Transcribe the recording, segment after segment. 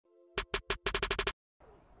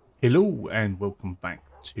Hello and welcome back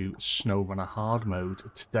to SnowRunner hard mode.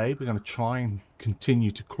 Today we're going to try and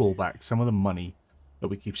continue to claw back some of the money that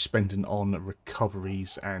we keep spending on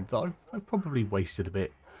recoveries and that I've probably wasted a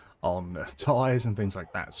bit on tyres and things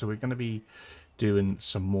like that. So we're going to be doing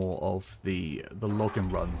some more of the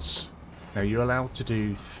login runs. Now you're allowed to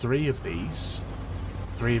do 3 of these,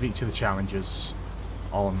 3 of each of the challenges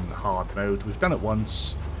on hard mode. We've done it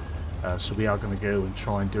once. So we are going to go and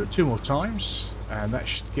try and do it 2 more times, and that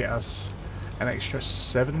should get us an extra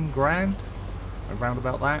 7 grand, around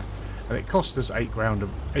about that. And it cost us 8 grand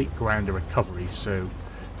a recovery. So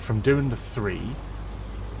from doing the 3,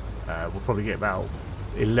 we'll probably get about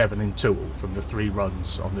 11 in total from the 3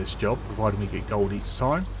 runs on this job, provided we get gold each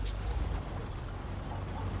time.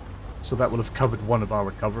 So that will have covered one of our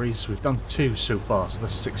recoveries. We've done 2 so far, so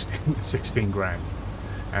that's 16 grand.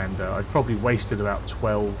 And I've probably wasted about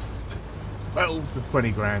 12 to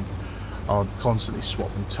 20 grand on constantly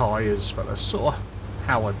swapping tyres, but that's sort of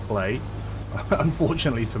how I play.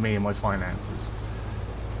 Unfortunately for me and my finances,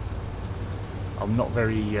 I'm not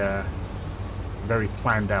very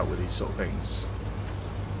planned out with these sort of things.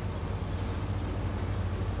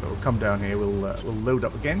 But we'll come down here, we'll load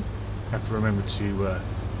up again. Have to remember to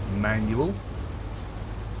manual.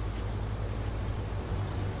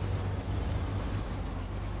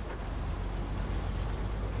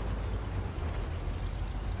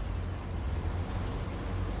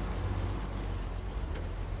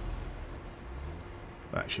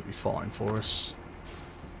 That should be fine for us.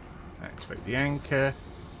 Activate the anchor.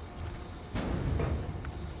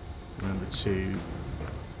 Remember to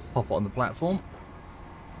pop it on the platform.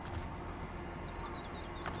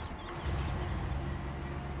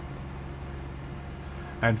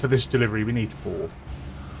 And for this delivery we need 4.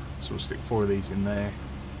 So we'll stick 4 of these in there.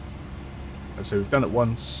 And so we've done it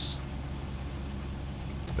once.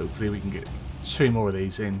 Hopefully we can get 2 more of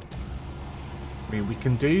these in. I mean, we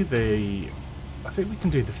can do the... I think we can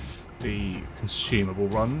do the consumable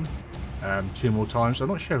run 2 more times. I'm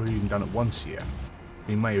not sure if we've even done it once yet.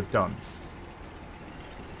 We may have done.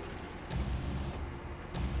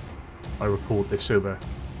 I record this over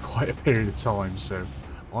quite a period of time, so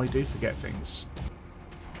I do forget things.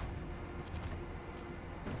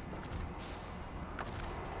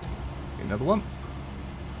 Another one.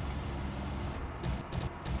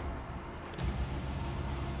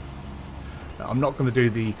 I'm not going to do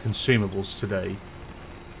the consumables today.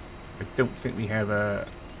 I don't think we have the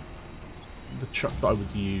truck that I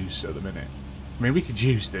would use at the minute. I mean, we could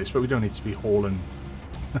use this, but we don't need to be hauling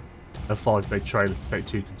a 5-bed trailer to take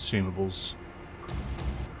 2 consumables.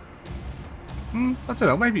 I don't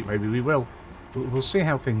know. Maybe we will. We'll see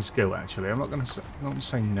how things go. Actually, I'm not going to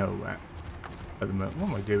say no at the moment. What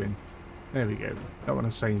am I doing? There we go. Not going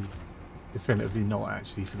to say definitively not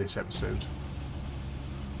actually for this episode.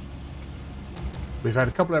 We've had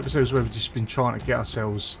a couple of episodes where we've just been trying to get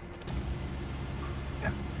ourselves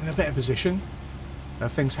in a better position.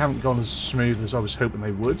 Things haven't gone as smooth as I was hoping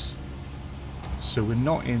they would. So we're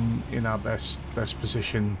not in our best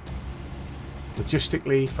position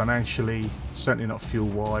logistically, financially, certainly not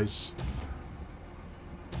fuel-wise.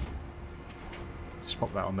 Just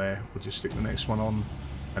pop that on there. We'll just stick the next one on,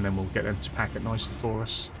 and then we'll get them to pack it nicely for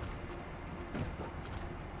us.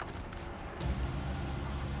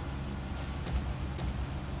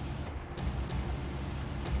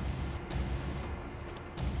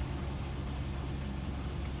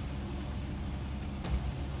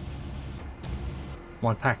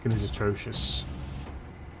 My packing is atrocious,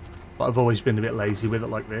 but I've always been a bit lazy with it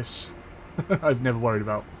like this. I've never worried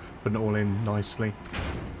about putting it all in nicely.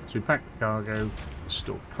 So we pack the cargo,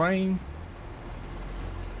 store the crane.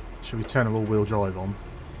 Should we turn our all-wheel drive on?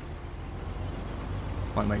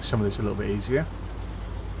 Might make some of this a little bit easier.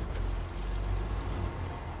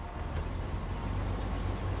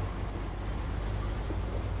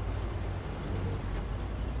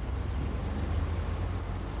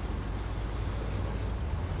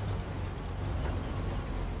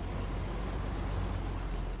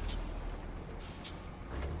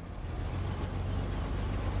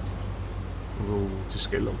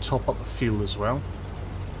 Get a little top up of fuel as well.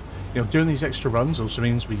 You know, doing these extra runs also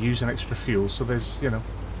means we use an extra fuel, so there's, you know,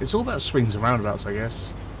 it's all about swings and roundabouts, I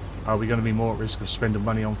guess. Are we going to be more at risk of spending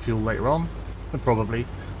money on fuel later on? Probably.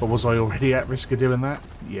 But was I already at risk of doing that?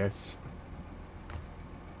 Yes.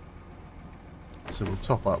 So we'll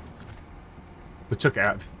top up. We took it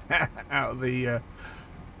out out of the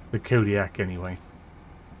Kodiak anyway.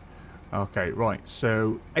 Okay, right.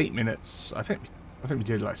 So 8 minutes. I think we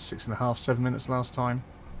did like 6.5, 7 minutes last time.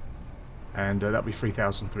 And that'll be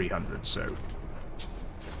 3,300, so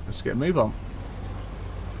let's get a move on.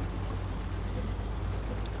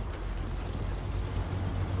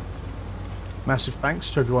 massive thanks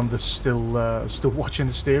to everyone that's still watching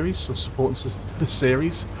the series or supporting the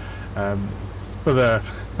series. For the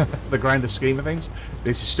the grander scheme of things,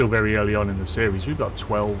 this is still very early on in the series. We've got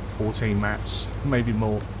 12, 14 maps, maybe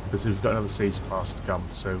more, because we've got another season pass to come.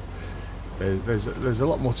 So there's a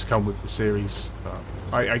lot more to come with the series.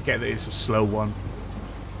 I get that it's a slow one.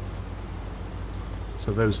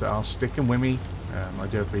 So those that are sticking with me, I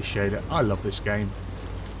do appreciate it. I love this game.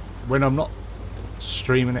 When I'm not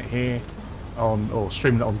streaming it here or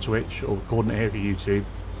streaming it on Twitch or recording it here for YouTube,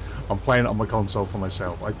 I'm playing it on my console for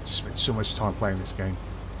myself. I spend so much time playing this game.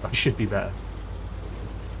 I should be better.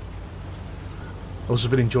 Also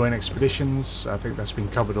been enjoying Expeditions. I think that's been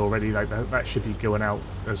covered already. Like that should be going out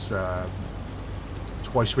as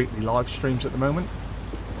twice weekly live streams at the moment.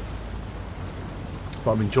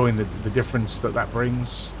 But I'm enjoying the difference that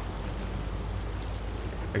brings.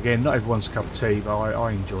 Again, not everyone's cup of tea, but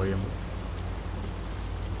I enjoy them.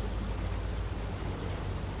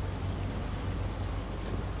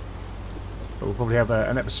 But we'll probably have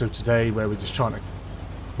an episode today where we're just trying to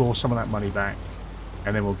claw some of that money back,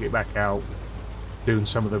 and then we'll get back out doing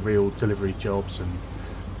some of the real delivery jobs and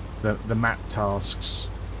the map tasks.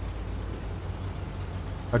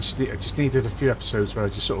 I just needed a few episodes where I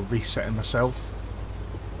just sort of resetting myself.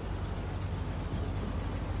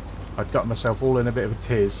 I'd got myself all in a bit of a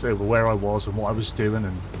tiz over where I was and what I was doing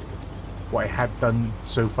and what I had done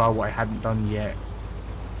so far, what I hadn't done yet.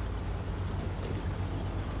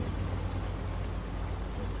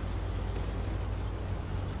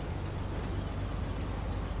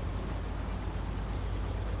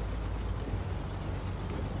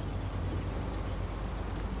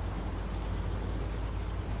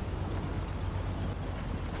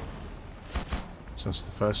 So that's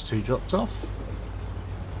the first two dropped off.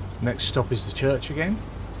 Next stop is the church again.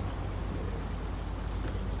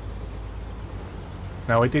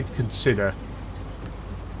 Now I did consider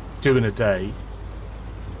doing a day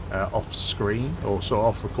off screen or sort of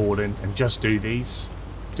off recording and just do these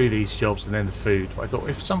jobs and then the food. But I thought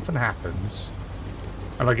if something happens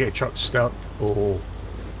and I get a truck stuck or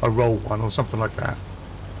I roll one or something like that,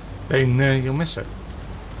 then you'll miss it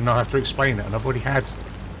and I'll have to explain it. And I've already had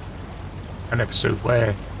an episode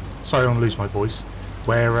where, sorry, I don't lose my voice,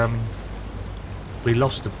 where we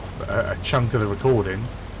lost a chunk of the recording,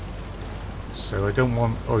 so I don't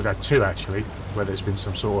want, or we've had two actually, where there's been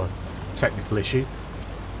some sort of technical issue,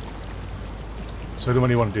 so I don't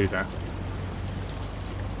really want to do that.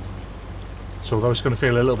 So although it's going to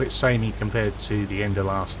feel a little bit samey compared to the end of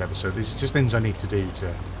last episode, these are just things I need to do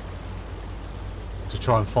to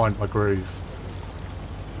try and find my groove.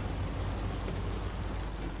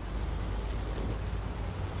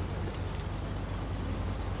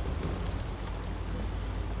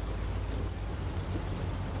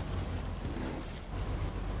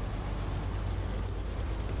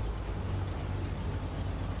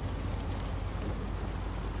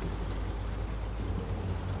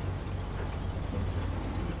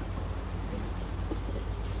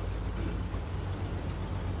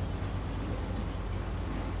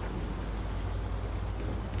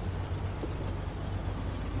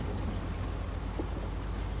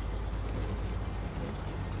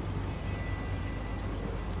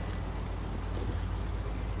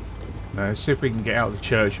 Let's see if we can get out of the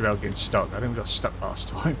church without getting stuck. I think we got stuck last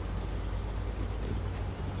time.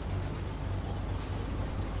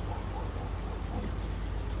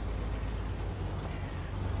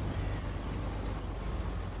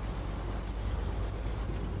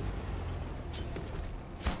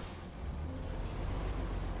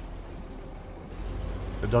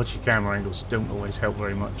 The dodgy camera angles don't always help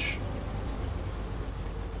very much.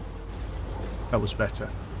 That was better.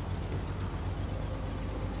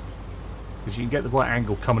 If you can get the right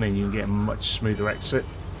angle coming in, you can get a much smoother exit.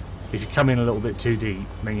 If you come in a little bit too deep,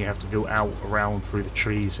 then you have to go out, around, through the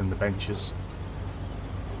trees and the benches.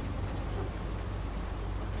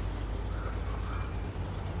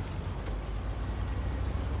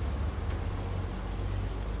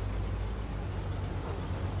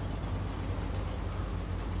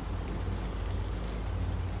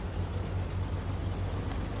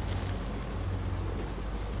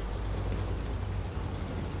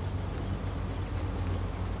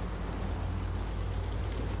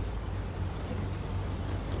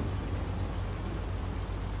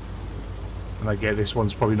 And I get this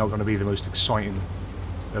one's probably not going to be the most exciting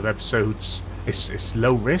of episodes. It's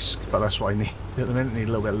low risk, but that's what I need at the minute. I need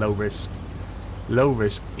a little bit of low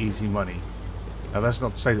risk, easy money. Now that's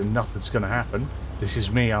not to say that nothing's going to happen. This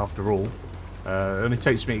is me after all. It only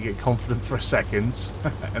takes me to get confident for a second,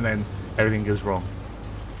 and then everything goes wrong.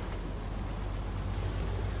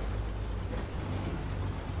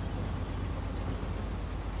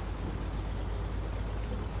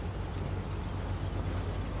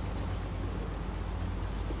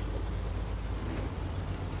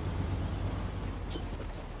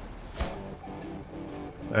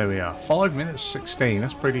 There we are. 5 minutes 16.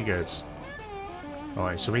 That's pretty good.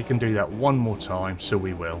 Alright, so we can do that one more time, so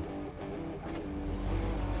we will.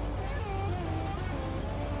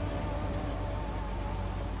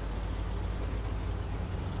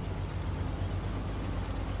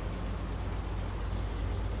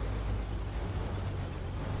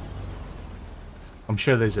 I'm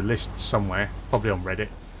sure there's a list somewhere, probably on Reddit,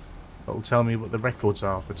 that'll tell me what the records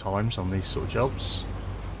are for times on these sort of jobs.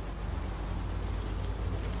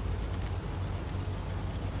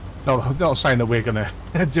 No, I'm not saying that we're gonna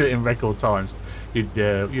do it in record times.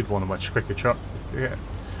 You'd want a much quicker truck. Yeah.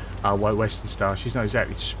 White Western Star. She's not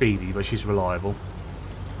exactly speedy, but she's reliable.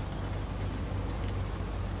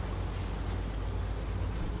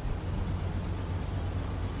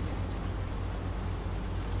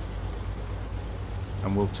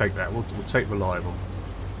 And we'll take that. We'll take reliable.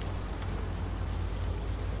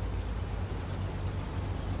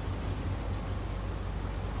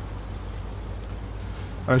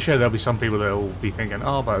 I'm sure there'll be some people that will be thinking,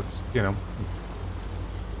 oh, but, you know,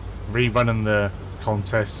 rerunning the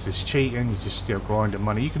contests is cheating, you just, you know, grinding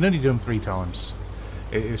money. You can only do them 3 times.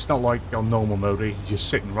 It's not like on normal mode, you can just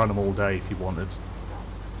sit and run them all day if you wanted.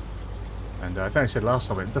 And I think I said last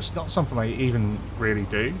time, that's not something I even really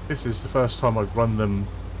do. This is the first time I've run them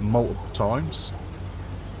multiple times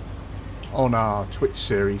on our Twitch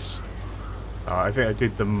series. I think I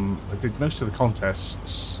did most of the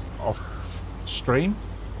contests off stream.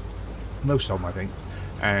 Most of them, I think.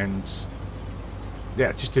 And yeah,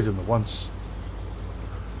 I just did them once.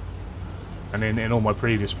 And in all my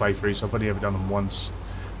previous playthroughs, I've only ever done them once.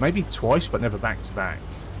 Maybe twice, but never back to back.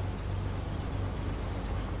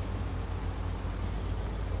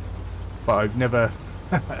 But I've never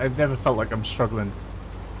felt like I'm struggling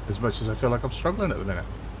as much as I feel like I'm struggling at the minute.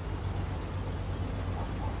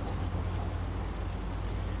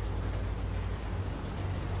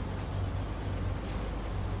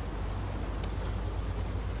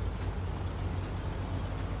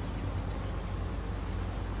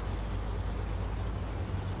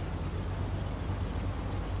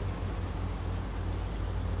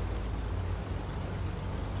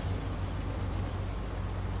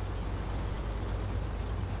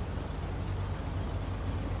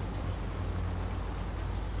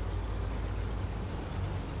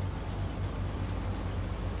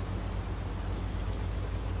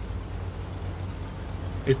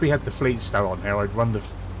 If we had the fleet stow on here, I'd run the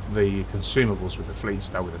consumables with the fleet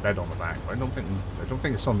stow with a bed on the back. But I don't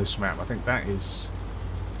think it's on this map. I think that is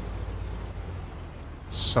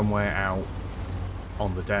somewhere out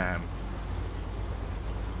on the dam.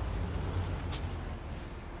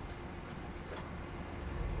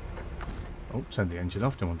 Oh, turn the engine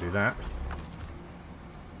off. Don't want to do that.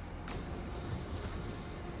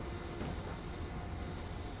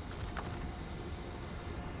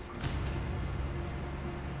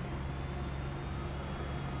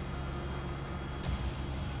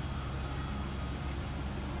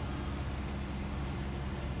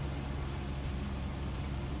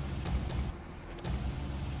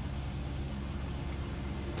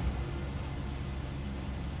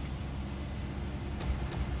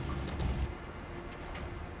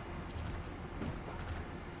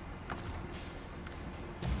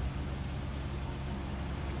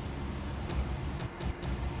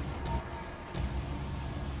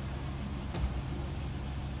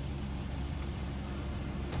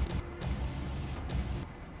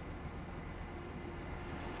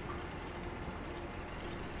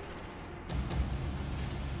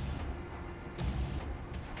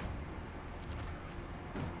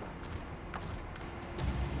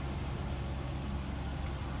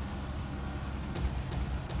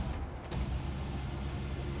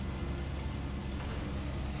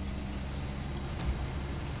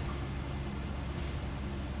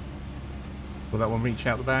 Will that one reach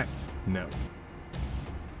out the back? No.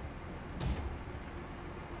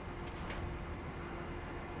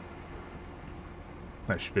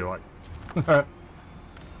 That should be right.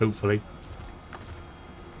 Hopefully.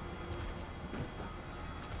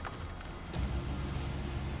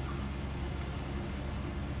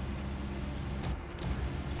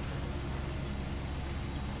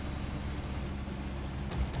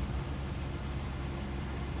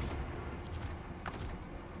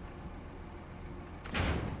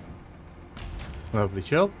 Lovely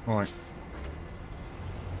job. Right.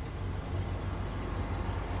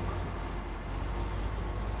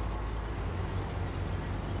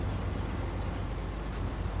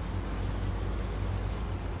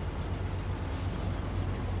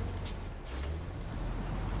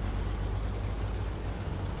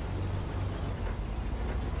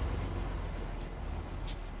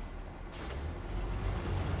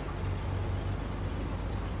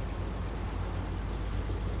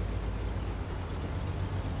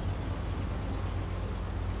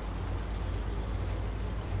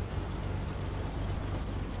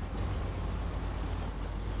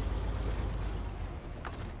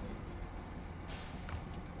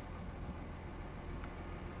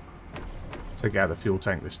 Take out the fuel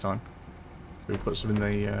tank this time. We put some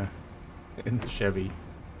in the Chevy.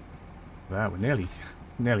 Wow, we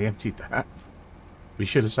nearly emptied that. We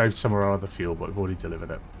should have saved some of our other fuel, but we've already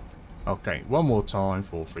delivered it. Okay, one more time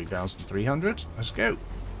for 3,300. Let's go.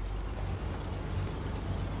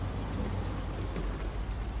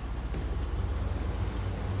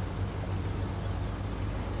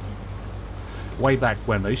 Way back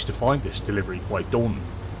when, I used to find this delivery quite daunting,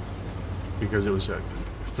 because it was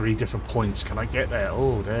 3 different points. Can I get there?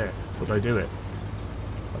 Oh, there. Would I do it?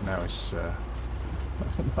 But now it's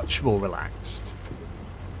much more relaxed.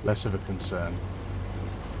 Less of a concern.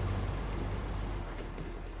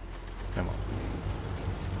 Come on.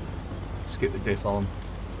 Let's get the diff on.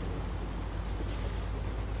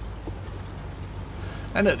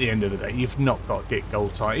 And at the end of the day, you've not got to get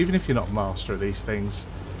gold time. Even if you're not master of these things,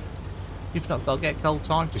 you've not got to get gold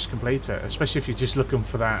time. Just complete it. Especially if you're just looking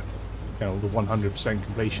for that, you know, the 100%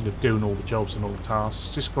 completion of doing all the jobs and all the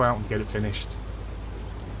tasks. Just go out and get it finished.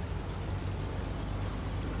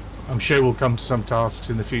 I'm sure we'll come to some tasks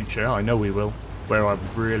in the future, I know we will, where I'm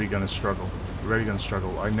really going to struggle. Really going to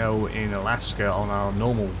struggle. I know in Alaska on our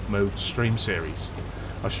normal mode stream series,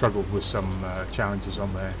 I struggled with some challenges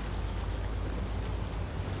on there.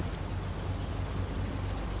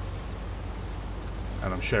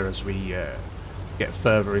 And I'm sure as we get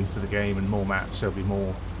further into the game and more maps, there'll be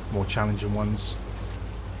more challenging ones.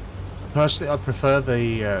 Personally, I prefer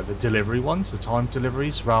the delivery ones, the time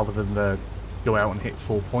deliveries, rather than the go out and hit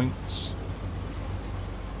 4 points.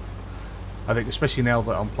 I think especially now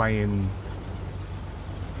that I'm playing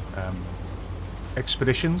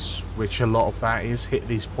expeditions, which a lot of that is hit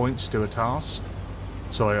these points, do a task.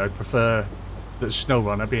 So I prefer that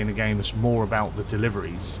SnowRunner being a game that's more about the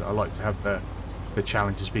deliveries. I like to have the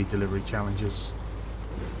challenges be delivery challenges.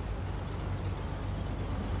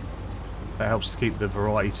 That helps to keep the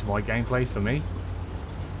variety to my gameplay for me.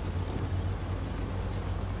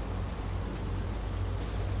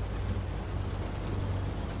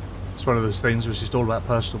 It's one of those things which is just all about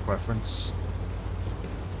personal preference.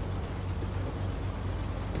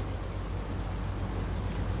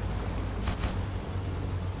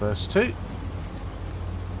 First 2.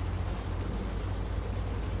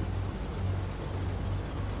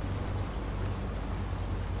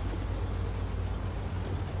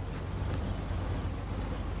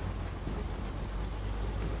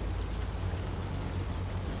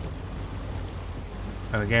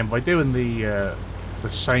 And again, by doing the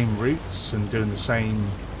same routes and doing the same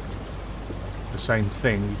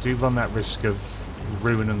thing, you do run that risk of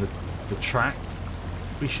ruining the track.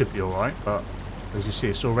 We should be alright, but as you see,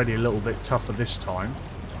 it's already a little bit tougher this time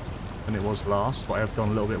than it was last, but I have gone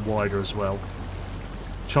a little bit wider as well.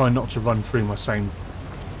 Trying not to run through my same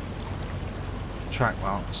track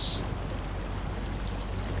marks.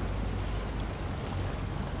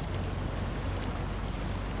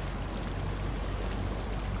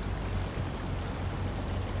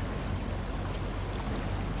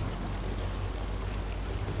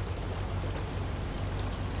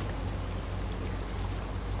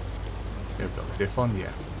 We've got the diff on, yeah.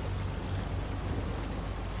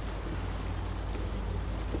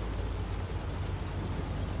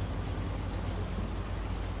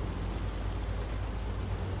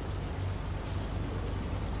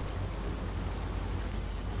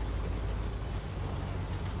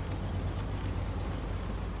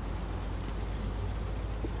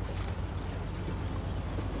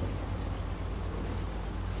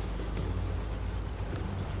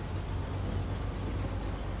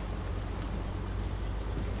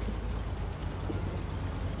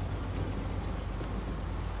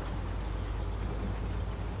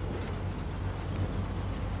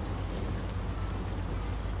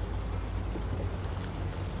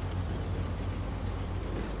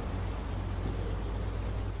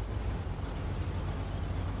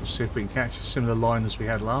 We'll see if we can catch a similar line as we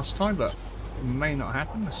had last time, but it may not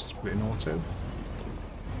happen. Let's just put it in auto.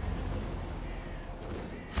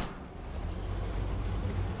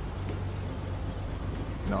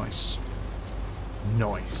 Nice.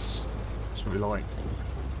 Nice. That's what we like.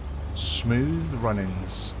 Smooth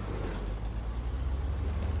run-ins.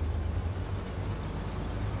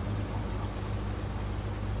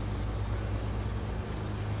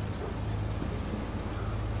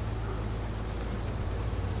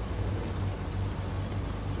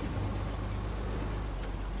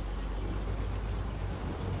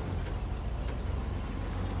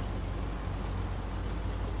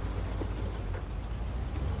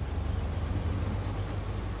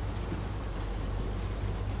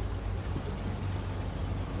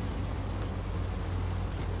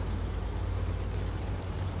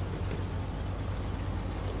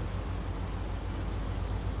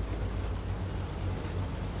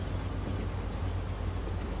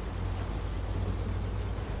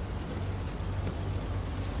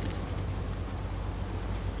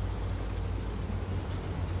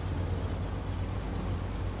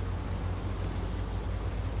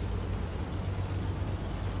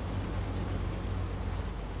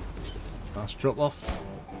 Last drop off.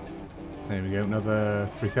 There we go, another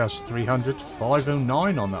 3,300.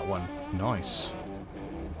 509 on that one. Nice.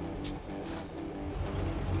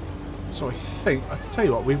 So I think, I can tell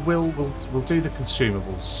you what, we'll do the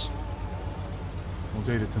consumables. We'll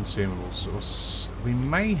do the consumables. So we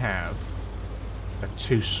may have a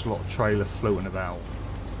 2-slot trailer floating about.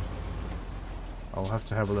 I'll have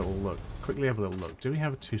to have a little look. Quickly have a little look. Do we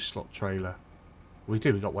have a 2-slot trailer? We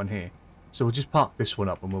do, we got one here. So we'll just park this one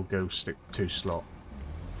up and we'll go stick the 2-slot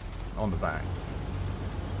on the back.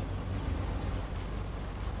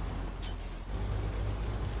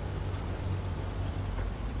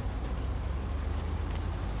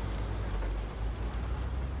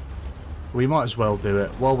 We might as well do it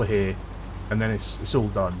while we're here, and then it's all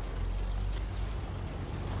done.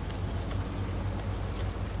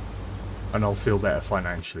 And I'll feel better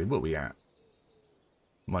financially. What are we at?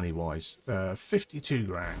 Money-wise. 52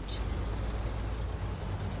 grand.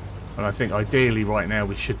 And I think ideally right now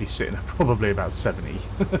we should be sitting at probably about 70.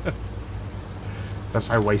 That's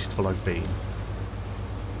how wasteful I've been.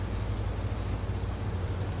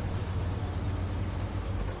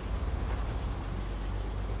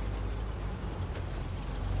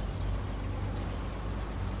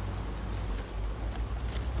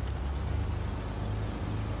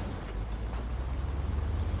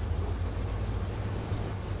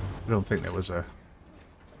 I don't think there was a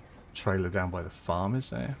trailer down by the farm, is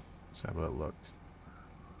there? Let's have a little look.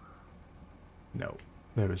 No,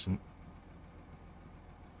 there isn't.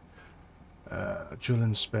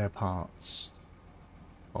 Drilling spare parts.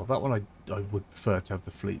 Oh, that one I would prefer to have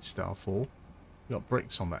the fleet star for. We've got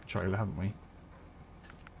bricks on that trailer, haven't we?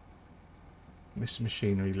 Missing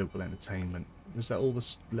machinery, local entertainment. Is that all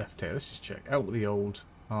that's left here? Let's just check. Out with the old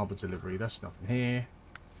harbour delivery. That's nothing here.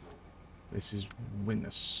 This is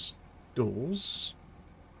winter stores.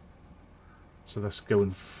 So that's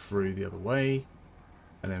going through the other way.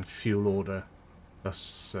 And then fuel order.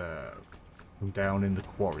 That's from down in the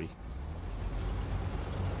quarry.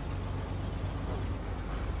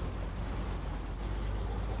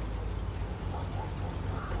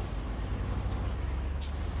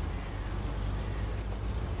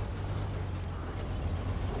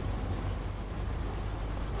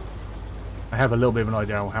 I have a little bit of an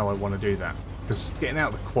idea how I want to do that. Because getting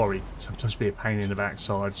out of the quarry can sometimes be a pain in the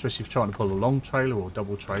backside, especially if you're trying to pull a long trailer or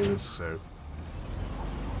double trailers, so...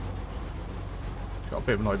 Got a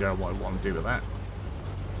bit of an idea of what I want to do with that.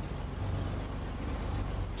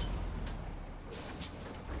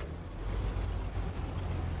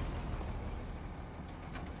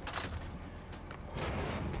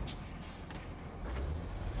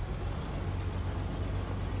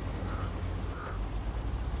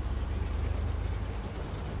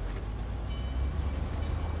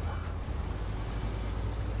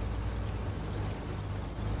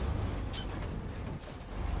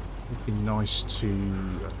 Be nice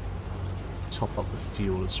to top up the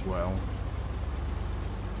fuel as well.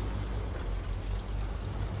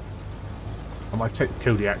 I might take the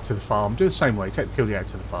Kodiak to the farm. Do the same way, take the Kodiak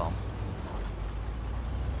to the farm.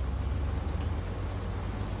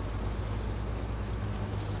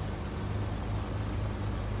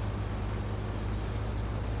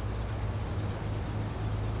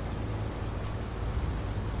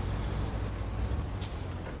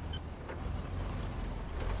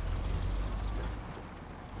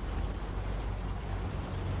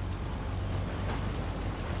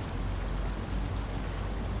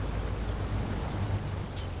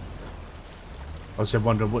 I was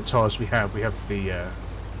wondering what tyres we have. We have the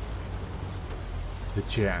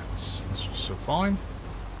Jats. That's so fine.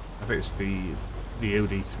 I think it's the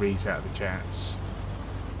OD3s out of the Jats.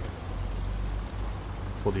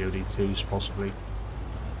 Or the OD2s possibly.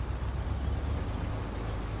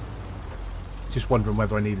 Just wondering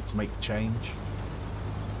whether I needed to make the change.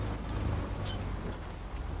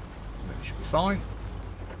 That should be fine.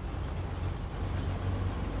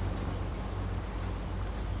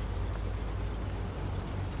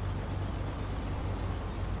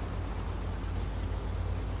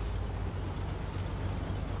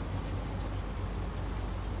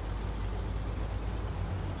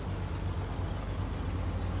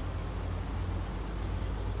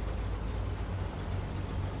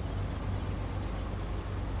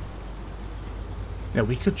 Now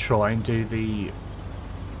we could try and do the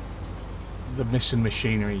missing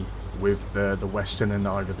machinery with the western and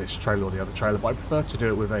either this trailer or the other trailer, but I prefer to do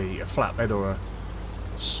it with a flatbed or a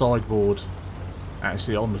sideboard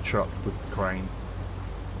actually on the truck with the crane.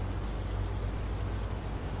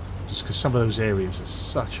 Just because some of those areas are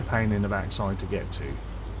such a pain in the backside to get to.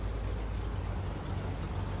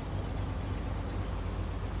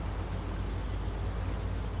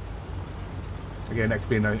 Again, that could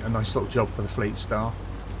be a nice little job for the fleet staff.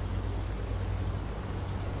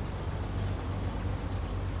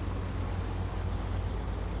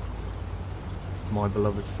 My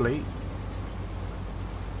beloved fleet.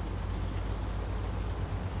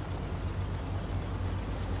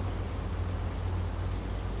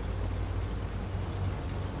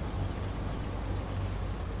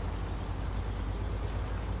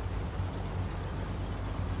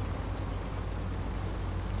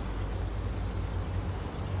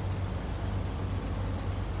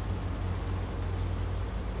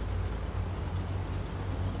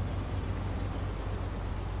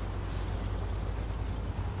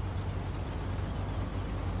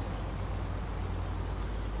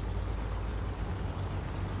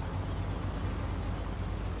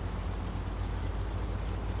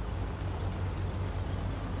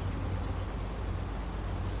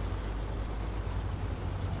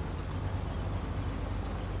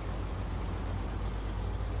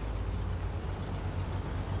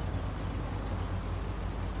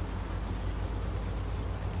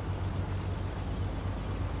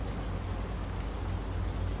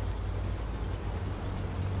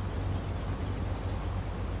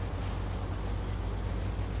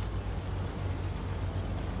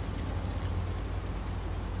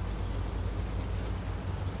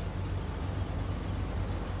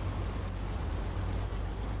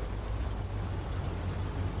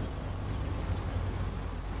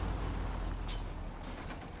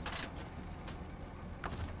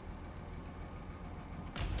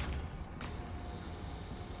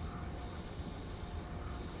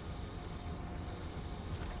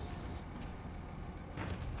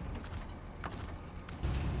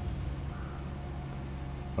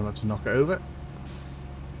 Try not to knock it over.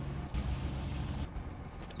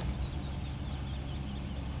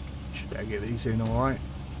 Should be able to get these in alright.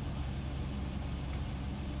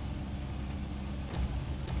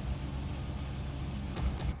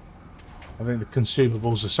 I think the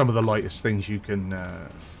consumables are some of the lightest things you can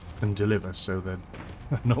deliver, so they're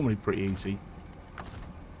normally pretty easy.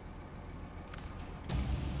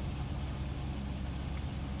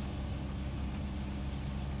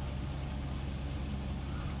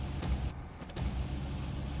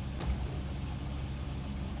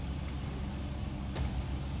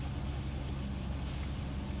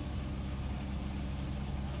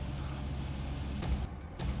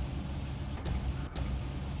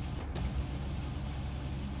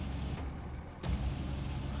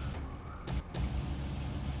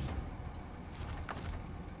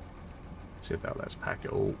 See if that lets pack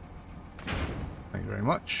it all. Thank you very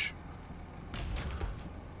much.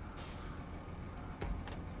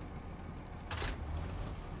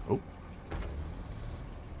 Oh.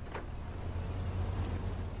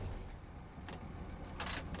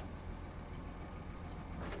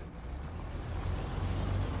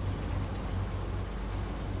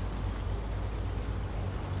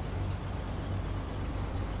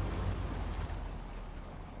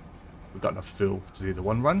 We've got enough fuel to do the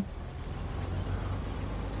one run.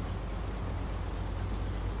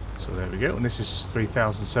 So there we go, and this is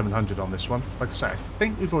 3,700 on this one. Like I say, I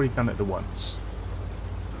think we've already done it the once.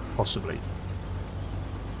 Possibly.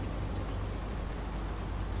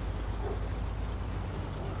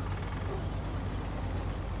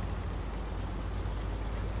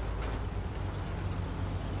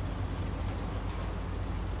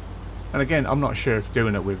 And again, I'm not sure if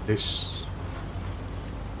doing it with this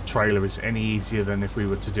trailer is any easier than if we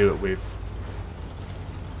were to do it with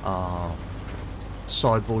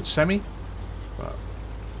sideboard semi, but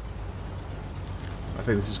I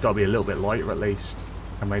think this has got to be a little bit lighter at least,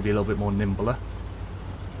 and maybe a little bit more nimbler.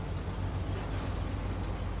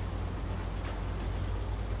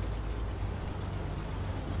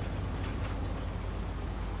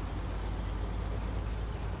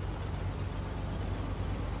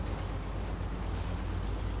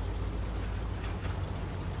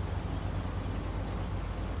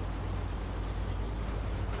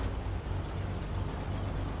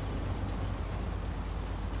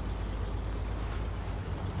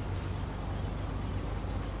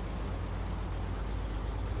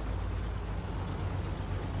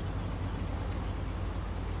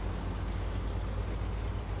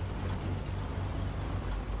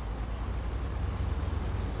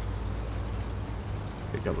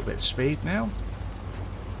 Pick up a bit of speed now.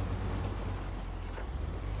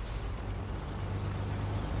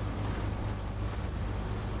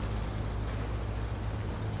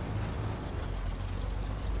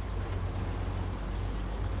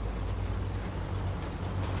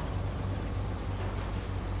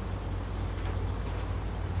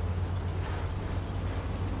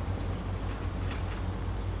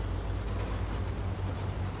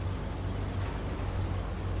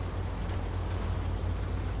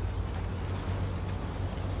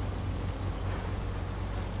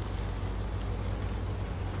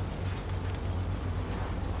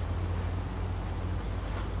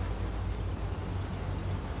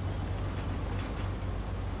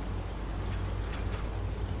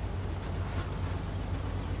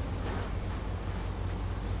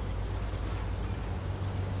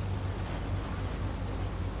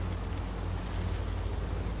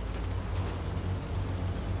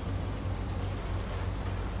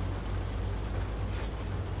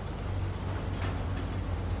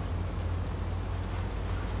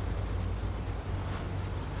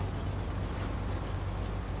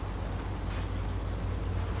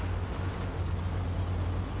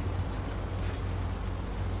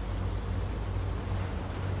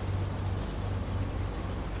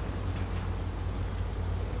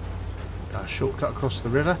 shortcut across the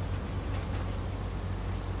river.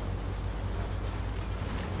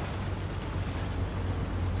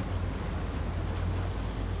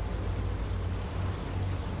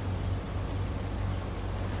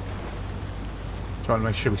 Trying to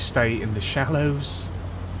make sure we stay in the shallows.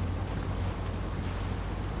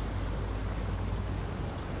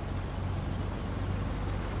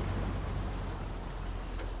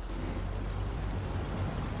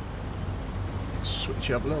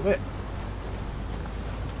 Switch it up a little bit.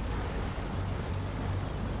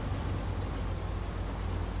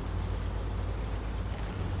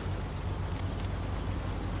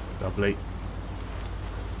 Lovely.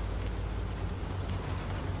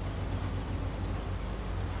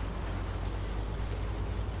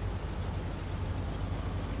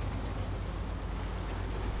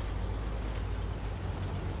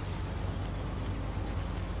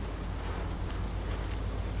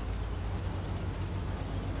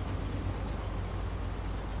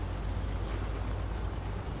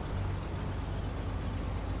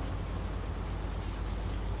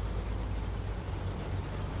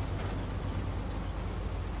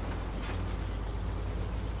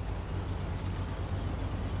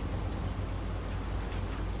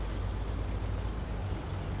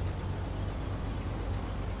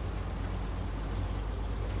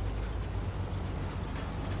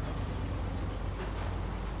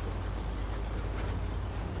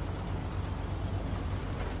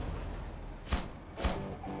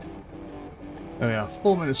 There we are,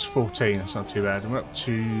 4 minutes 14, that's not too bad. And we're up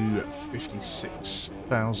to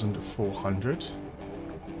 56,400,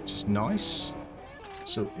 which is nice.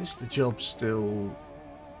 So is the job still...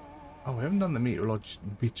 Oh, we haven't done the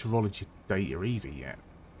meteorology data either yet.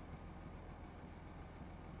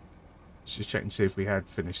 Let's just check and see if we had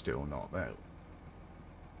finished it or not, though.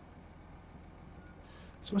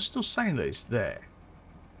 So we're still saying that it's there.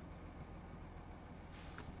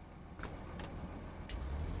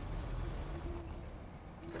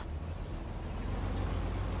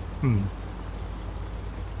 I'm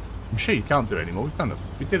sure you can't do it anymore. We've done it.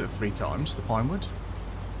 We did it 3 times, the Pinewood.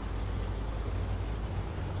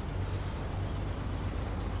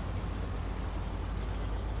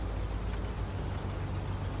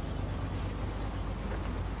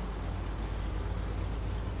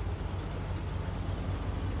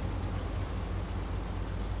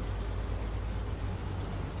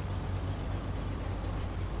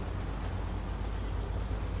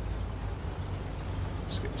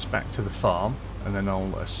 Let's get this back to the farm, and then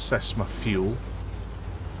I'll assess my fuel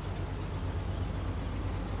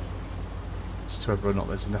as to whether or not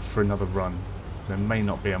there's enough for another run. There may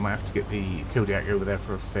not be. I might have to get the Kodiak over there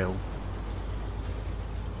for a fill.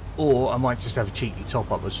 Or I might just have a cheeky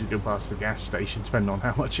top up as we go past the gas station, depending on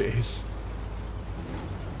how much it is.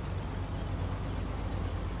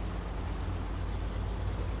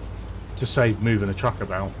 To save moving a truck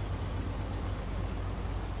about.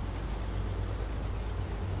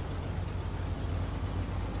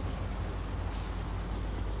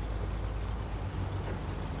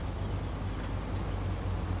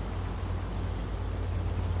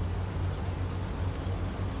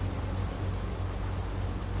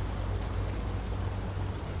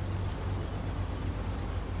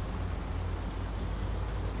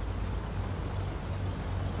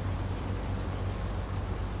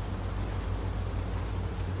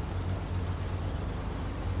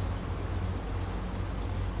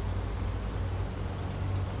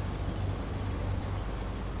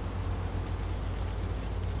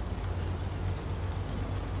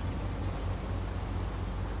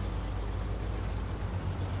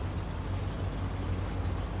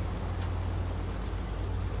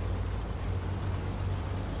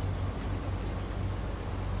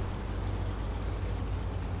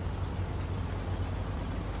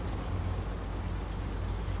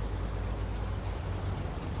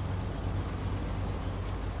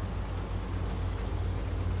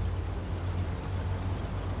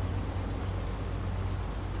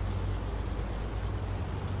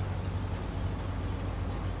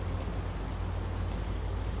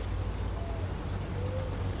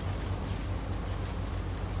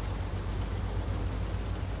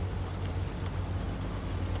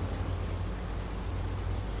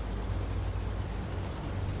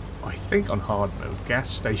 I think on hard mode, gas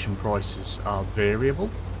station prices are variable.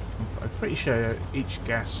 I'm pretty sure each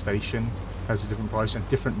gas station has a different price, and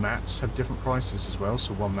different maps have different prices as well,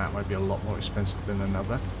 so one map might be a lot more expensive than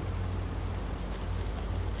another.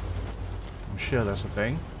 I'm sure that's a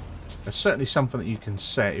thing. There's certainly something that you can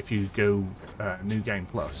set if you go New Game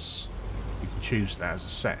Plus. You can choose that as a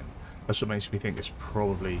setting. That's what makes me think it's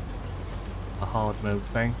probably a hard mode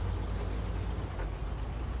thing.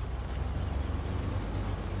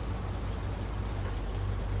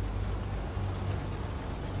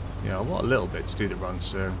 Yeah, I want a little bit to do the run,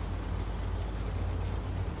 so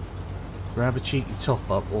grab a cheeky top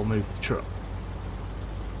up or move the truck.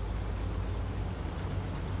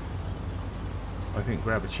 I think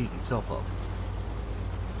grab a cheeky top up.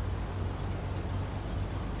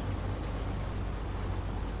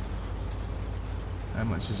 How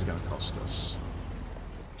much is it going to cost us?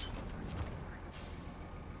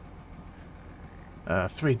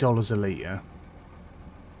 $3 a litre.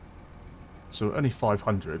 So only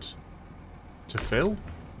 500 to fill.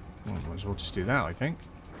 Well, might as well just do that, I think.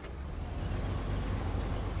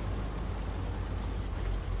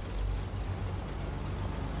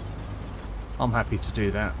 I'm happy to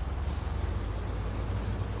do that.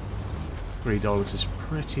 $3 is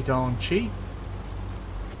pretty darn cheap.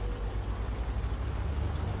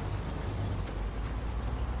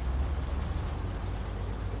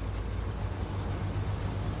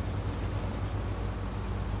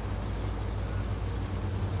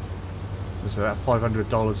 So that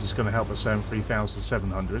 $500 is going to help us earn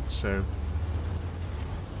 3,700. So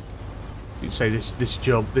you'd say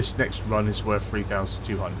this next run is worth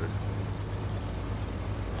 3,200.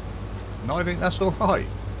 And I think that's all right.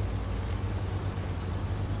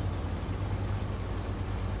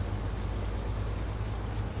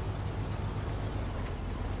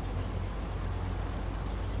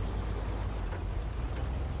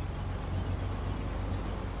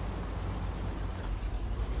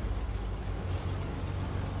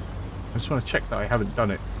 I just want to check that I haven't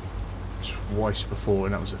done it twice before,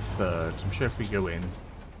 and that was a third. I'm sure if we go in...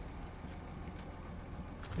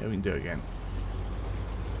 Yeah, we can do it again.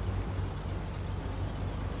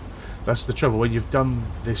 That's the trouble, when you've done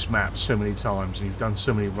this map so many times, and you've done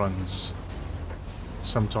so many runs,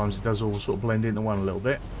 sometimes it does all sort of blend into one a little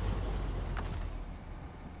bit.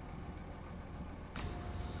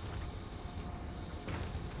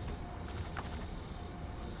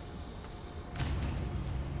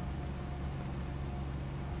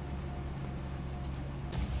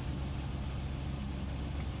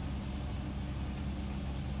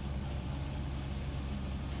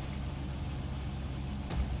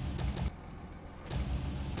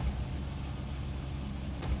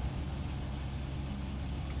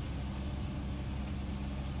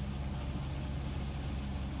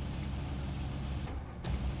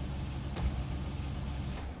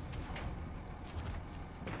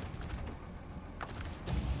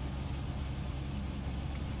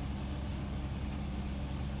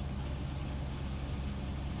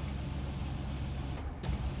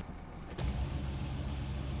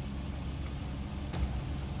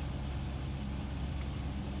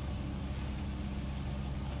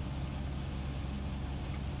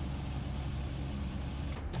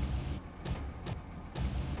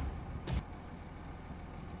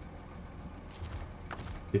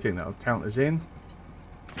 Do you think that'll count as in?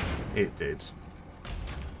 It did.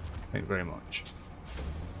 Thank you very much.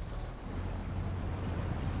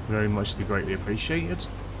 Very muchly greatly appreciated.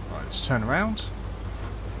 Right, let's turn around.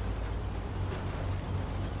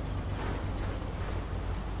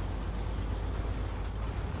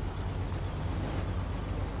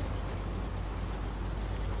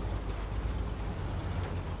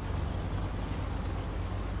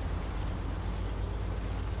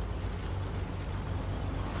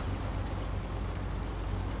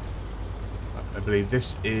 I believe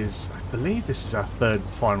this is our third and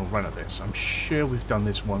final run of this. I'm sure we've done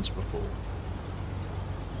this once before.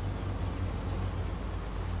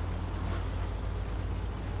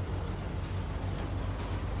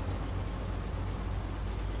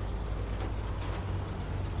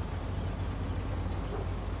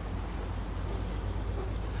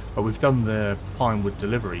 But we've done the Pinewood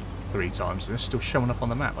delivery 3 times and it's still showing up on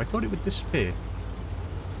the map. I thought it would disappear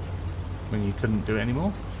when you couldn't do it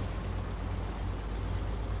anymore.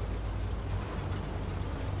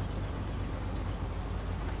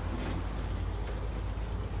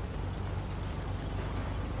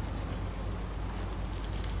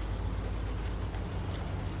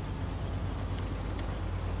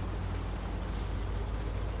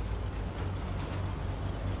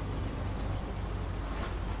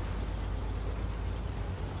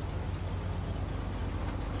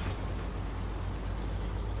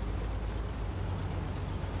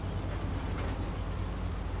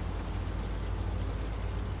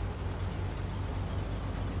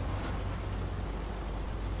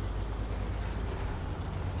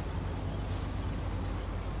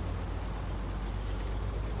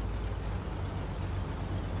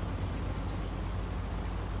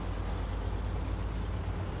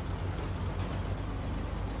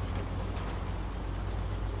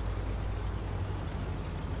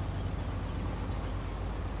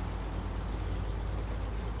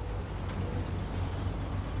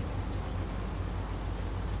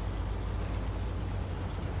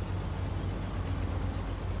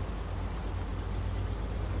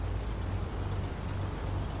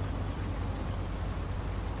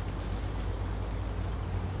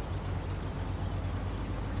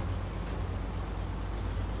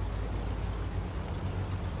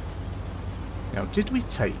 Now, did we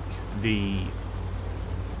take the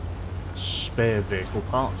spare vehicle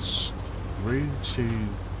parts through to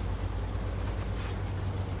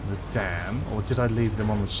the dam, or did I leave them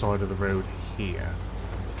on the side of the road here?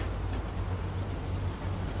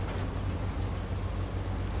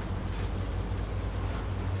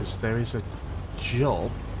 Because there is a job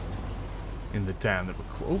in the dam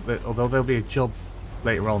that although there'll be a job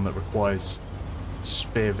later on that requires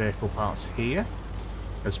spare vehicle parts here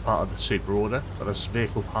as part of the super order, but there's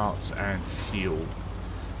vehicle parts and fuel.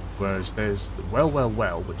 Whereas there's the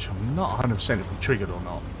well, which I'm not 100% if we triggered or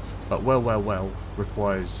not, but well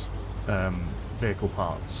requires vehicle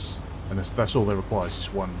parts, and that's all they requires,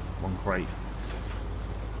 is one crate.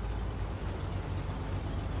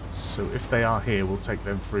 So if they are here, we'll take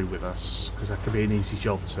them through with us, because that could be an easy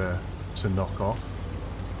job to knock off.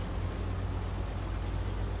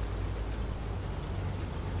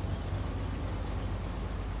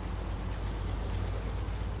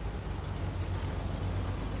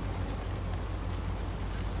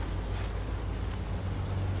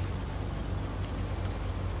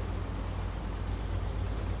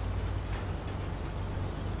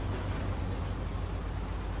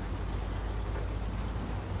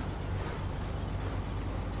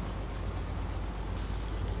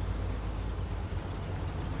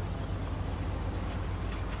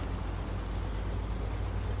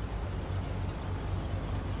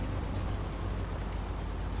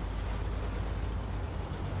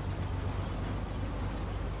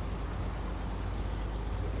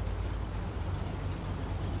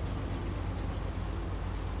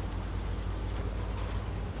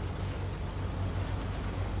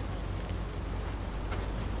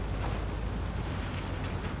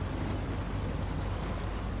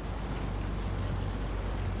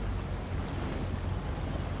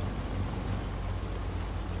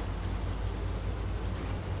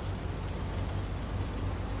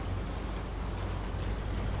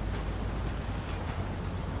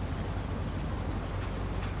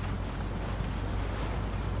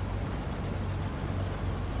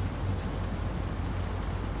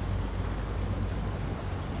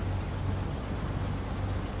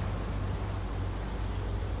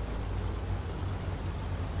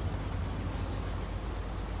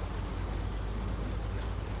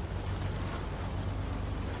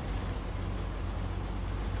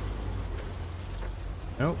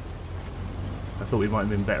 Nope. I thought we might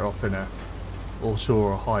have been better off in a auto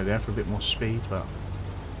or a high there for a bit more speed, but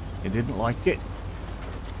it didn't like it.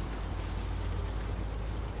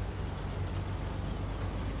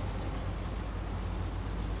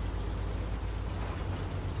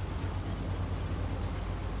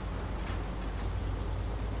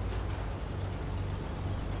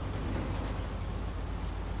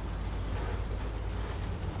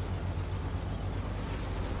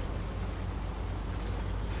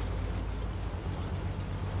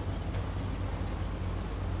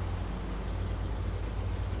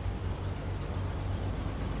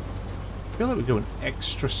 I feel like we're going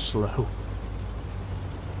extra slow.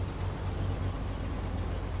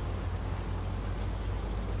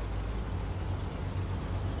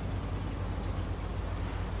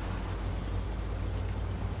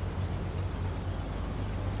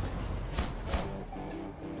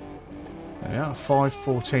 Yeah,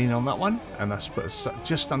 514 on that one, and that's put us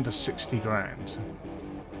just under 60 grand.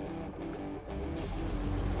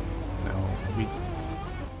 Now we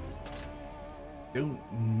don't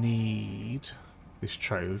need this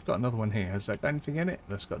tray. We've got another one here. Has that got anything in it?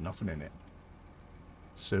 That's got nothing in it.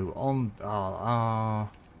 So on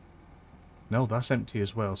no, that's empty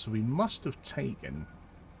as well. So we must have taken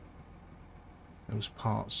those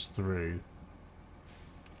parts through.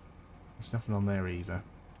 There's nothing on there either.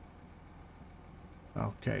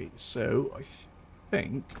 Okay, so I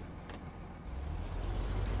think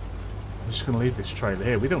I'm just going to leave this trailer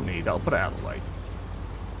here. We don't need it. I'll put it out of the way.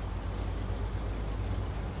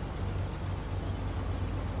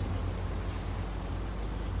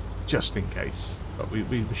 Just in case, but we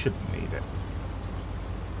shouldn't need it.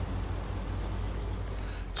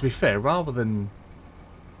 To be fair, rather than...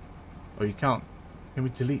 Oh, you can't... Can we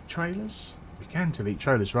delete trailers? We can delete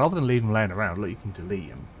trailers. Rather than leave them laying around, look, you can delete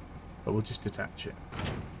them. But we'll just detach it.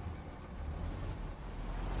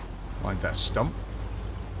 Mind that stump.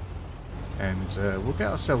 And we'll get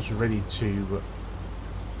ourselves ready to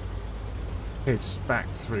head back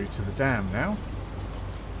through to the dam now.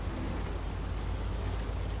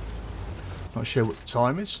 Not sure what the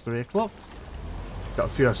time is, 3 o'clock. Got a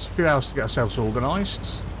few hours to get ourselves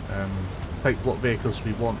organised. Take what vehicles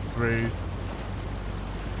we want through.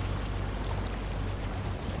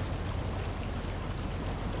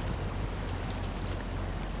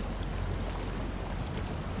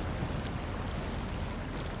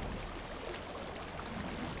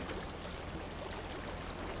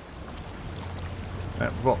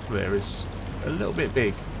 That rock there is a little bit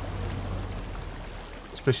big.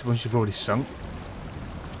 Especially once you've already sunk.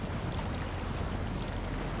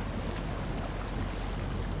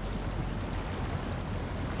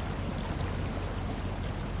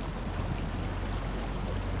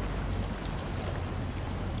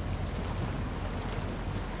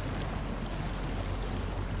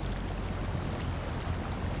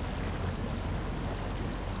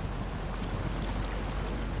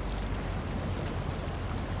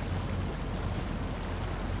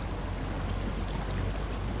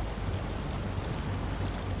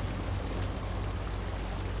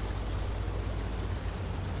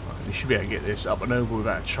 We should be able to get this up and over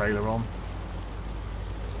without a trailer on.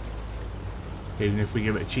 Even if we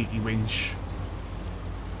give it a cheeky winch.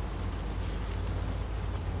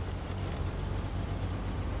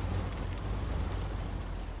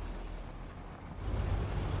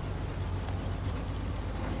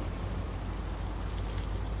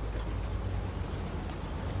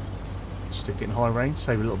 Stick it in high range,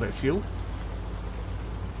 save a little bit of fuel.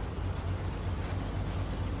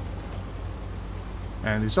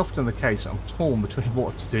 And it's often the case I'm torn between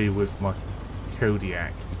what to do with my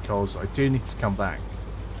Kodiak, because I do need to come back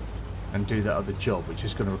and do that other job, which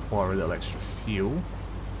is going to require a little extra fuel.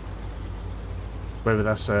 Whether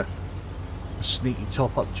that's a sneaky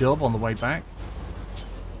top-up job on the way back,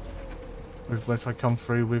 or if I come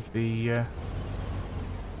through with the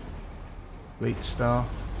Elite Star.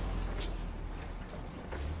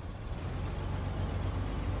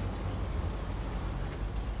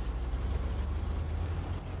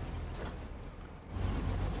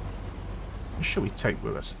 What should we take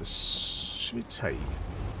with us? Should we take?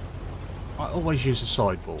 I always use a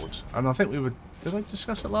sideboard, and I think we would. Did I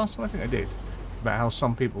discuss it last time? I think I did. About how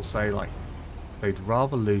some people say like they'd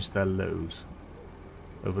rather lose their load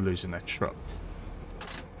over losing their truck.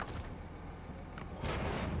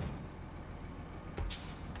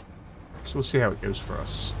 So we'll see how it goes for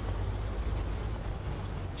us.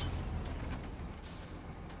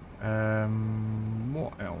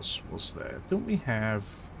 What else was there? Don't we have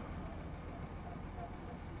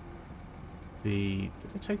the...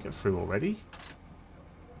 Did I take it through already?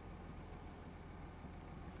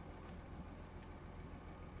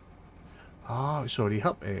 Ah, it's already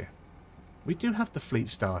up here. We do have the Fleet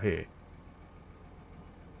Star here.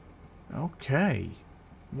 Okay.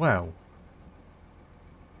 Well.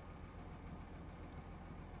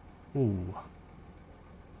 Ooh.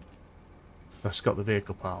 That's got the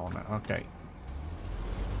vehicle power on it. Okay.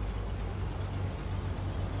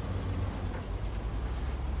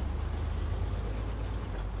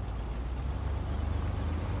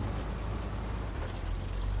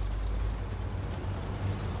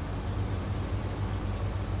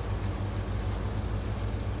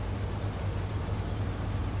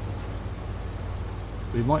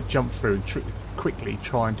 We might jump through and quickly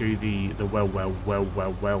try and do the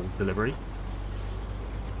well delivery.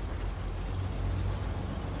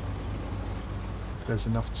 If there's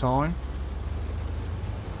enough time.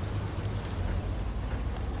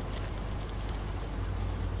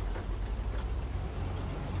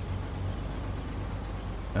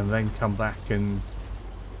 And then come back and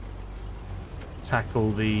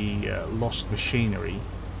tackle the lost machinery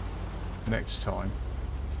next time.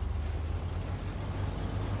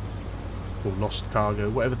 Or lost cargo,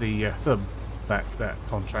 whatever that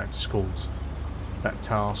contract is called, that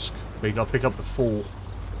task. We got to pick up the four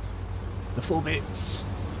bits.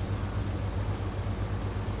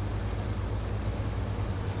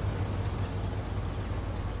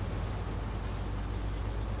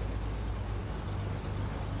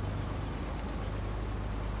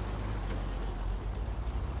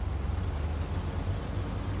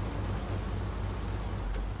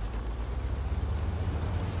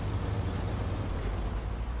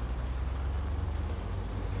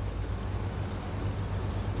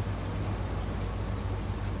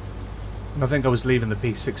 I think I was leaving the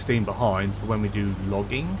P16 behind for when we do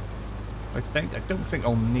logging. I don't think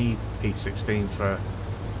I'll need P16 for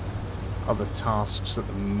other tasks at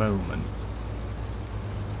the moment.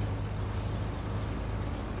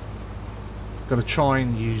 Going to try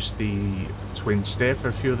and use the twin steer for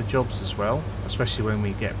a few of the jobs as well, especially when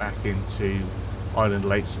we get back into Island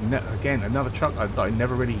Lakes. And again, another truck that I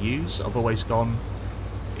never really use. I've always gone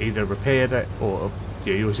either repaired it, or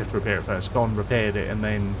yeah, you always have to repair it first. Gone, repaired it, and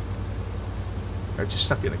then just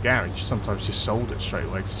stuck it in a garage. Sometimes just sold it straight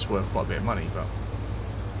away because it's worth quite a bit of money. But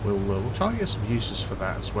we'll try and get some uses for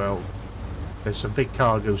that as well. There's some big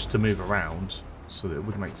cargoes to move around, so that it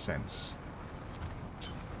would make sense.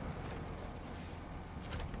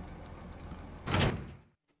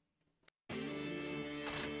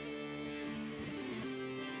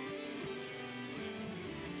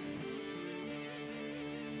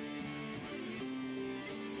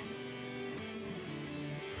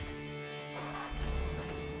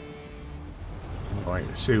 Right,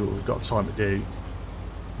 let's see what we've got time to do.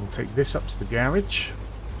 We'll take this up to the garage.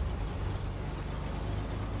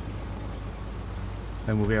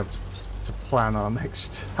 Then we'll be able to plan our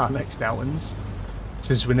next outings.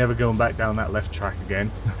 Since we're never going back down that left track again.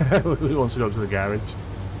 We want to go up to the garage.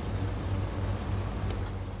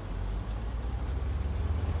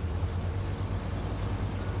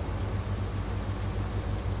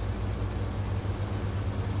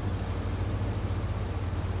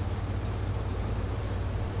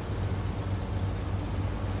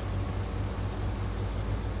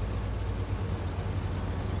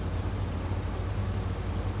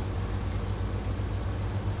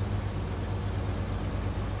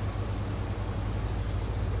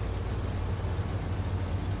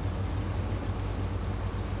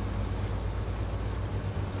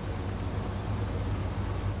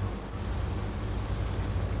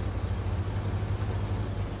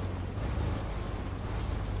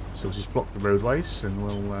 So we'll just block the roadways and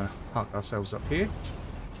we'll park ourselves up here.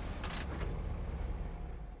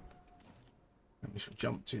 And we shall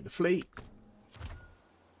jump to the fleet.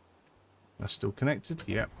 That's still connected,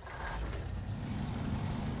 yep.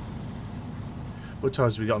 What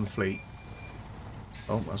tyres have we got on the fleet?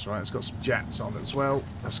 Oh, that's right, it's got some jets on it as well.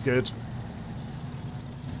 That's good.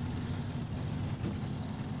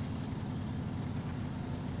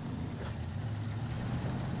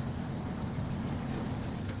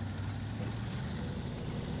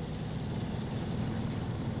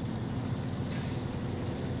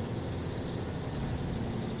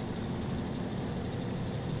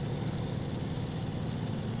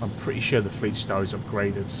 I'm pretty sure the fleet star is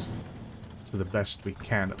upgraded to the best we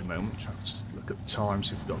can at the moment. Trying to just look at the time,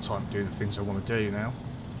 see if we've got time to do the things I want to do now.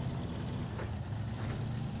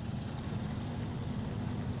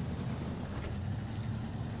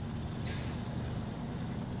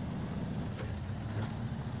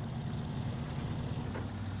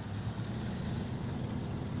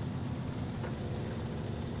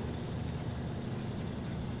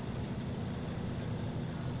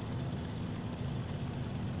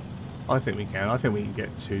 I think we can. I think we can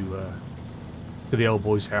get to the old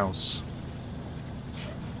boy's house.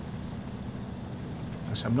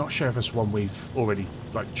 So I'm not sure if it's one we've already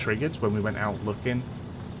like triggered when we went out looking.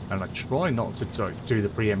 And I try not to do the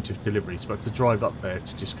preemptive deliveries, but to drive up there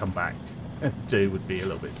to just come back and do would be a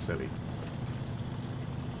little bit silly.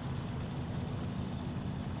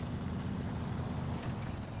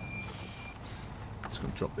 Just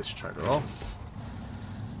going to drop this trailer off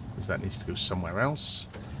because that needs to go somewhere else.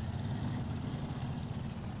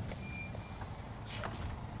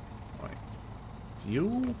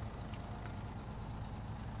 Fuel.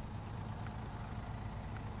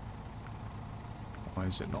 Why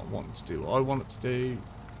is it not wanting to do what I want it to do?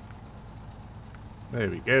 There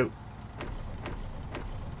we go.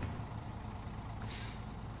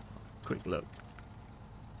 Quick look.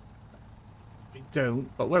 We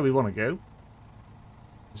don't, but where we want to go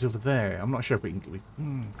is over there. I'm not sure if we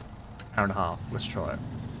can. Hour and a half. Let's try it.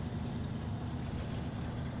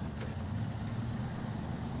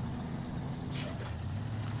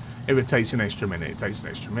 If it takes an extra minute, it takes an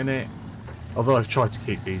extra minute. Although I've tried to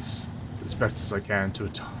keep these as best as I can to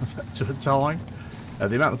a time.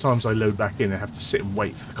 The amount of times I load back in and have to sit and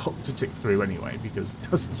wait for the clock to tick through anyway, because it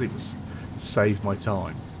doesn't seem to save my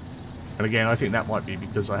time. And again, I think that might be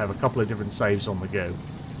because I have a couple of different saves on the go.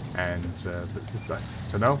 And I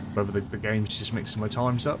don't know whether the game's just mixing my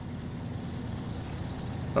times up.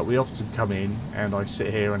 But we often come in and I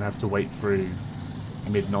sit here and have to wait through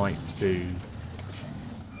midnight to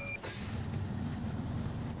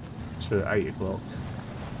 8 o'clock.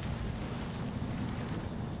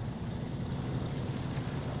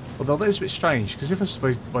 Although that is a bit strange, because if I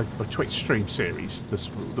suppose my Twitch stream series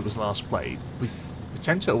that was last played, we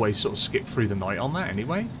tend to always sort of skip through the night on that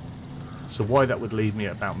anyway. So why that would leave me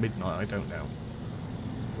at about midnight, I don't know.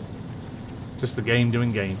 Just the game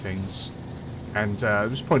doing game things. And it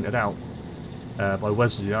was pointed out by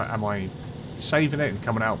Wesley, am I saving it and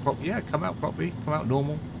coming out properly? Yeah, come out properly, come out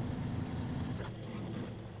normal.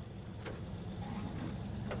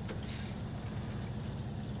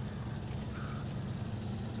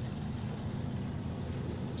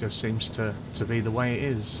 Just seems to be the way it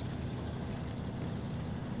is.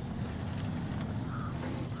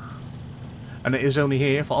 And it is only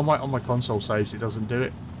here. If on my console saves it doesn't do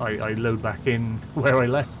it. I load back in where I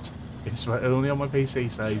left. It's only on my PC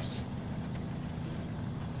saves.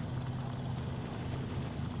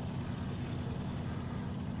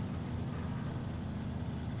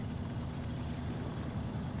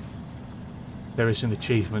 There is an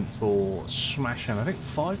achievement for smashing, I think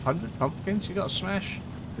 500 pumpkins you got to smash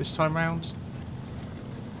this time round.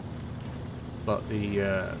 but the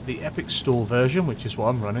Epic Store version, which is what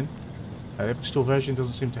I'm running, the Epic Store version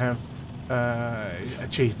doesn't seem to have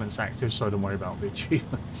achievements active, so I don't worry about the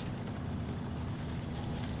achievements.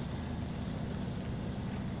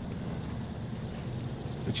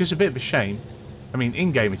 Which is a bit of a shame. I mean,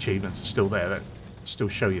 in-game achievements are still there, that still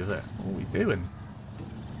show you that. What are we doing?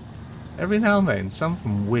 Every now and then,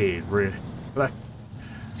 something weird, really. Like,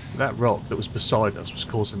 that rock that was beside us was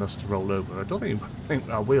causing us to roll over. I don't even think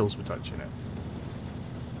our wheels were touching it.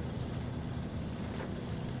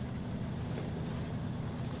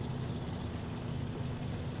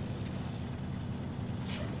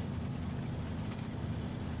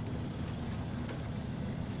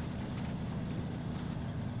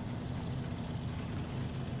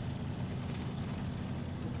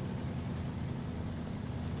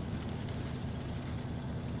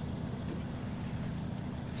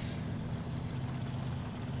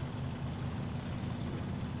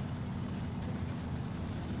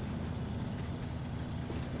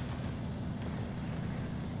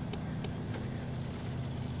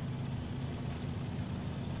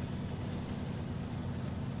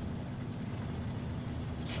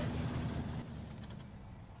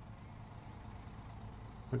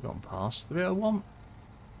 We've gone past the bit I want.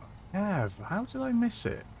 How did I miss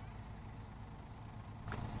it?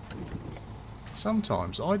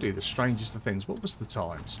 Sometimes I do the strangest of things. What was the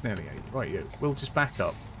time? It's nearly 8. Right, you. We'll just back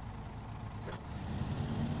up.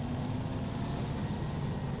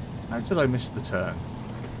 How did I miss the turn?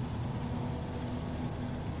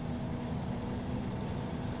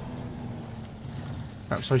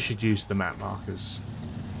 Perhaps I should use the map markers.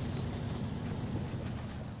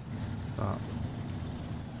 But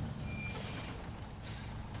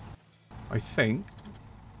I think,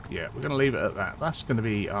 yeah, we're going to leave it at that. That's going to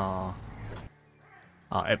be our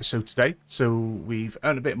episode today. So we've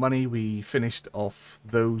earned a bit of money. We finished off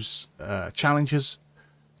those challenges.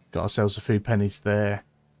 Got ourselves a few pennies there.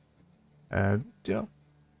 You know,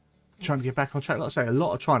 trying to get back on track. Like I say, a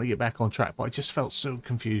lot of trying to get back on track, but I just felt so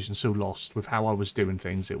confused and so lost with how I was doing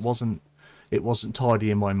things. It wasn't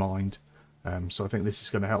tidy in my mind. So I think this is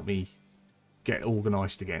going to help me get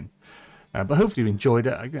organised again. But hopefully you enjoyed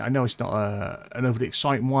it. I know it's not an overly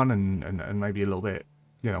exciting one and maybe a little bit,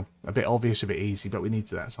 you know, a bit obvious, a bit easy, but we need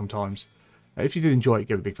to that sometimes. If you did enjoy it,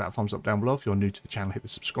 give it a big fat thumbs up down below. If you're new to the channel, hit the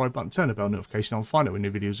subscribe button, turn the bell notification on, find out when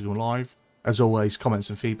new videos are going live. As always, comments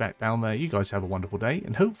and feedback down there. You guys have a wonderful day,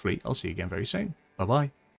 and hopefully I'll see you again very soon. Bye-bye.